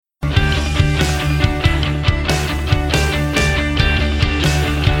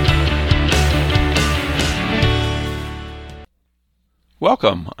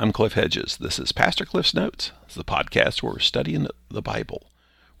Welcome, I'm Cliff Hedges. This is Pastor Cliff's Notes. It's the podcast where we're studying the Bible.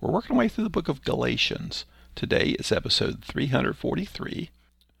 We're working our way through the book of Galatians. Today is episode 343.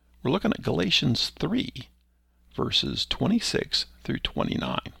 We're looking at Galatians 3, verses 26 through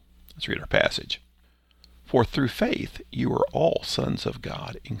 29. Let's read our passage. For through faith you are all sons of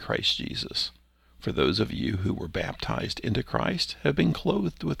God in Christ Jesus. For those of you who were baptized into Christ have been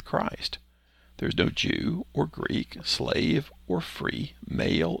clothed with Christ. There is no Jew or Greek, slave or free,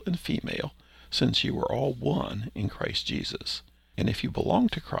 male and female, since you are all one in Christ Jesus. And if you belong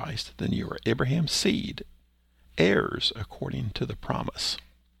to Christ, then you are Abraham's seed, heirs according to the promise.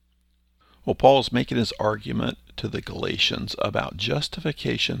 Well, Paul's making his argument to the Galatians about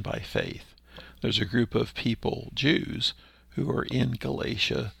justification by faith. There's a group of people, Jews, who are in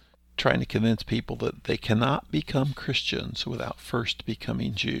Galatia trying to convince people that they cannot become Christians without first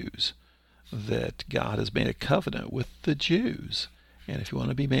becoming Jews. That God has made a covenant with the Jews. And if you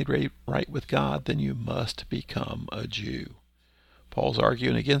want to be made right with God, then you must become a Jew. Paul's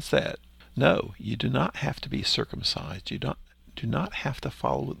arguing against that. No, you do not have to be circumcised. You do not have to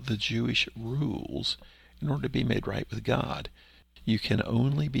follow the Jewish rules in order to be made right with God. You can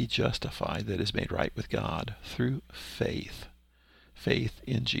only be justified, that is made right with God, through faith. Faith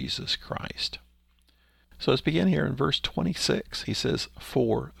in Jesus Christ. So let's begin here in verse 26. He says,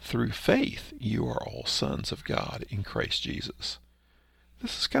 For through faith you are all sons of God in Christ Jesus.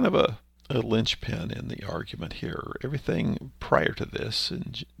 This is kind of a linchpin in the argument here. Everything prior to this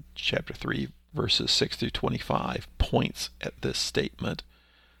in chapter 3, verses 6 through 25 points at this statement.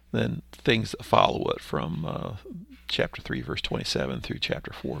 Then things that follow it from chapter 3, verse 27 through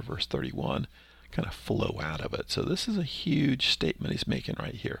chapter 4, verse 31 kind of flow out of it. So this is a huge statement he's making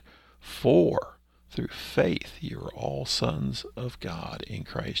right here. For through faith, you are all sons of God in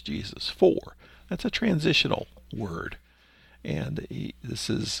Christ Jesus. For, that's a transitional word. And this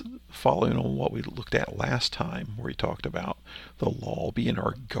is following on what we looked at last time, where he talked about the law being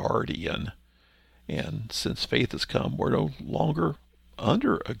our guardian. And since faith has come, we're no longer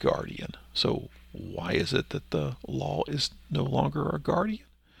under a guardian. So why is it that the law is no longer our guardian?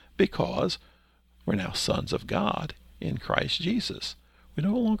 Because we're now sons of God in Christ Jesus. We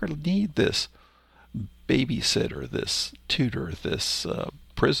no longer need this babysitter, this tutor, this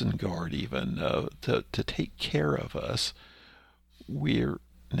prison guard even, to take care of us. We're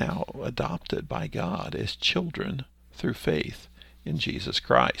now adopted by God as children through faith in Jesus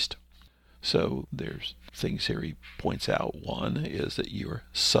Christ. So there's things here he points out. One is that you are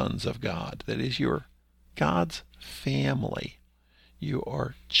sons of God. That is, you're God's family. You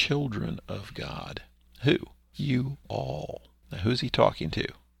are children of God. Who? You all. Now, who's he talking to?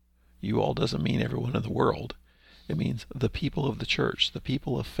 You all doesn't mean everyone in the world. It means the people of the church, the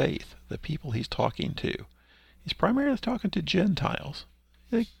people of faith, the people he's talking to. He's primarily talking to Gentiles.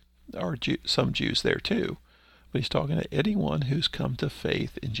 There are some Jews there too, but he's talking to anyone who's come to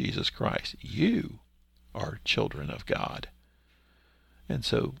faith in Jesus Christ. You are children of God. And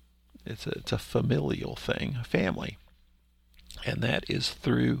so it's a familial thing, a family. And that is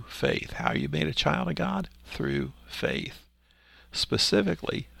through faith. How are you made a child of God? Through faith.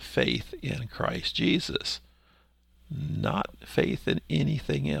 Specifically, faith in Christ Jesus. Not faith in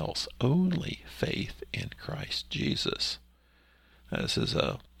anything else, only faith in Christ Jesus. Now, this is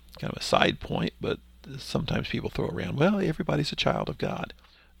a kind of a side point, but sometimes people throw around, well, everybody's a child of God.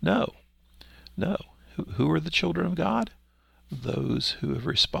 No. Who are the children of God? Those who have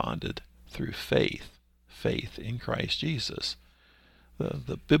responded through faith in Christ Jesus.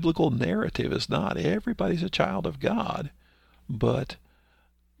 The biblical narrative is not everybody's a child of God, but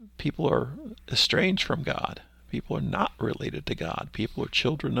people are estranged from God. People are not related to God. People are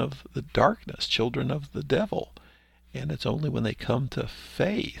children of the darkness, children of the devil. And it's only when they come to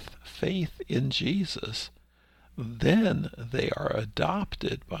faith in Jesus, then they are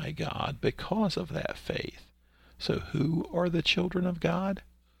adopted by God because of that faith. So who are the children of God?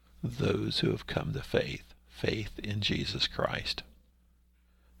 Those who have come to faith in Jesus Christ.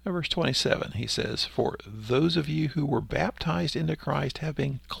 Now, verse 27, he says, For those of you who were baptized into Christ have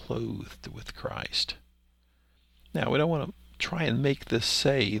been clothed with Christ. Now, we don't want to try and make this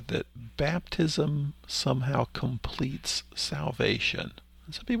say that baptism somehow completes salvation.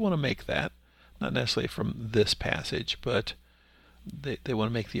 Some people want to make that, not necessarily from this passage, but they want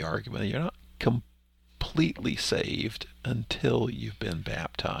to make the argument that you're not completely saved until you've been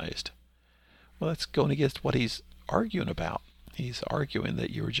baptized. Well, that's going against what he's arguing about. He's arguing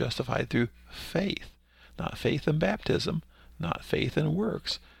that you were justified through faith, not faith in baptism, not faith in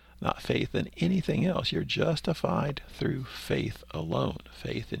works, not faith in anything else. You're justified through faith alone,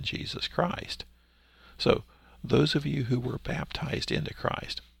 faith in Jesus Christ. So those of you who were baptized into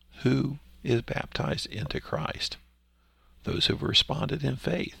Christ. Who is baptized into Christ? Those who've responded in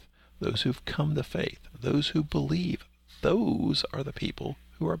faith, those who've come to faith, those who believe. Those are the people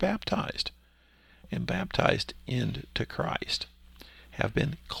who are baptized. And baptized into Christ, have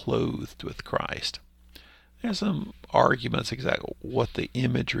been clothed with Christ. There's some arguments exactly what the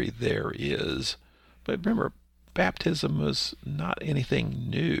imagery there is, but remember, baptism was not anything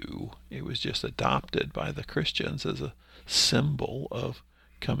new. It was just adopted by the Christians as a symbol of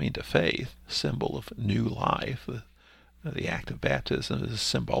coming to faith, symbol of new life. The act of baptism is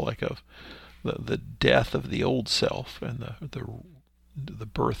symbolic of the death of the old self and the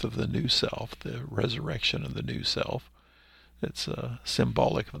birth of the new self, the resurrection of the new self. It's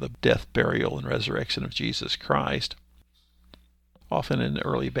symbolic of the death, burial, and resurrection of Jesus Christ. Often in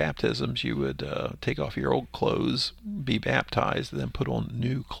early baptisms, you would take off your old clothes, be baptized, and then put on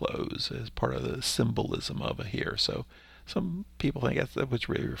new clothes as part of the symbolism of it here. So some people think that's what's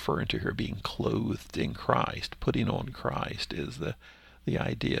really referring to here, being clothed in Christ. Putting on Christ is the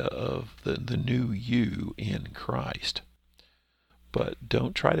idea of the new you in Christ. But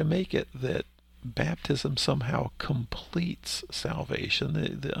don't try to make it that baptism somehow completes salvation.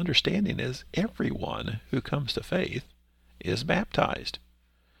 The understanding is everyone who comes to faith is baptized.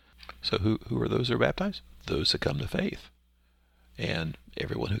 So who are those who are baptized? Those that come to faith. And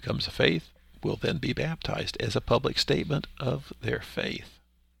everyone who comes to faith will then be baptized as a public statement of their faith.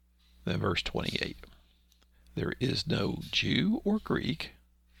 Then verse 28. There is no Jew or Greek,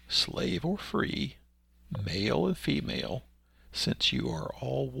 slave or free, male and female, since you are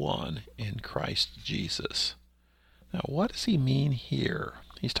all one in Christ Jesus. Now, what does he mean here?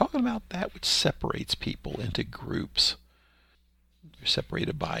 He's talking about that which separates people into groups. They're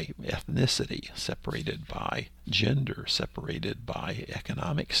separated by ethnicity, separated by gender, separated by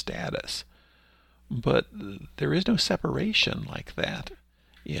economic status. But there is no separation like that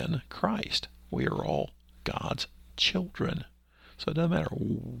in Christ. We are all God's children. So it doesn't matter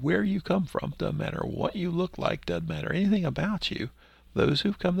where you come from, doesn't matter what you look like, doesn't matter anything about you. Those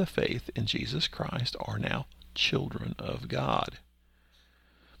who've come to faith in Jesus Christ are now children of God.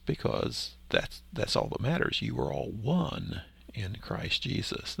 Because that's all that matters. You are all one in Christ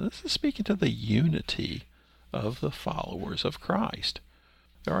Jesus. This is speaking to the unity of the followers of Christ.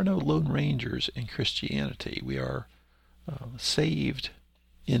 There are no Lone Rangers in Christianity. We are saved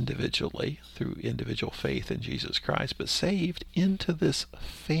individually through individual faith in Jesus Christ, but saved into this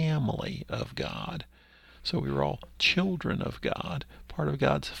family of God. So we are all children of God, part of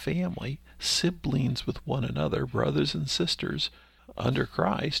God's family, siblings with one another, brothers and sisters under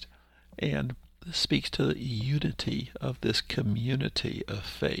Christ, and this speaks to the unity of this community of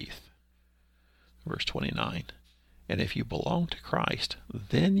faith. Verse 29, and if you belong to Christ,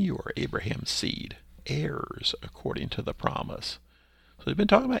 then you are Abraham's seed, heirs according to the promise. So we've been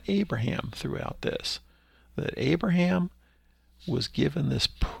talking about Abraham throughout this, that Abraham was given this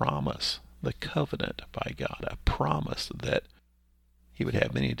promise, the covenant by God, a promise that he would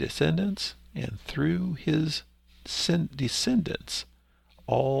have many descendants, and through his descendants,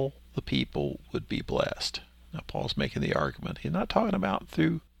 all the people would be blessed. Now Paul's making the argument. He's not talking about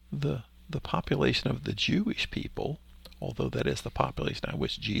through the population of the Jewish people, although that is the population on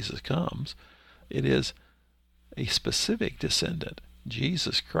which Jesus comes. It is a specific descendant,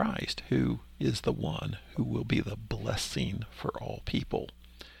 Jesus Christ, who is the one who will be the blessing for all people.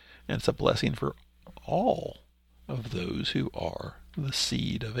 And it's a blessing for all of those who are the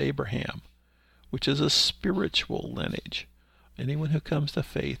seed of Abraham, which is a spiritual lineage. Anyone who comes to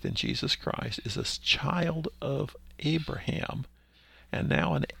faith in Jesus Christ is a child of Abraham, and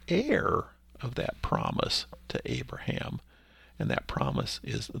now an heir of that promise to Abraham. And that promise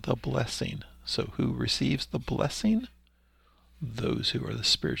is the blessing. So who receives the blessing? Those who are the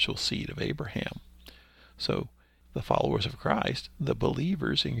spiritual seed of Abraham. So the followers of Christ, the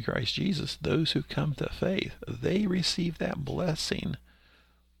believers in Christ Jesus, those who come to faith, they receive that blessing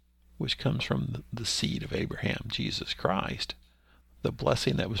which comes from the seed of Abraham, Jesus Christ. The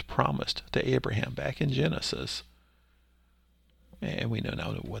blessing that was promised to Abraham back in Genesis. And we know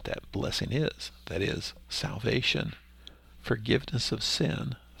now what that blessing is. That is salvation, forgiveness of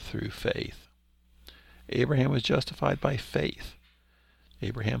sin through faith. Abraham was justified by faith.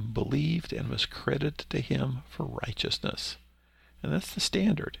 Abraham believed and was credited to him for righteousness. And that's the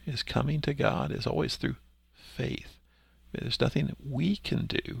standard, is coming to God is always through faith. There's nothing we can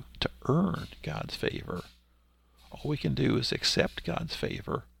do to earn God's favor. All we can do is accept God's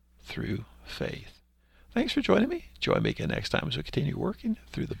favor through faith. Thanks for joining me. Join me again next time as we continue working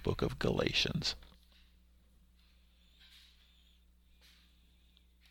through the book of Galatians.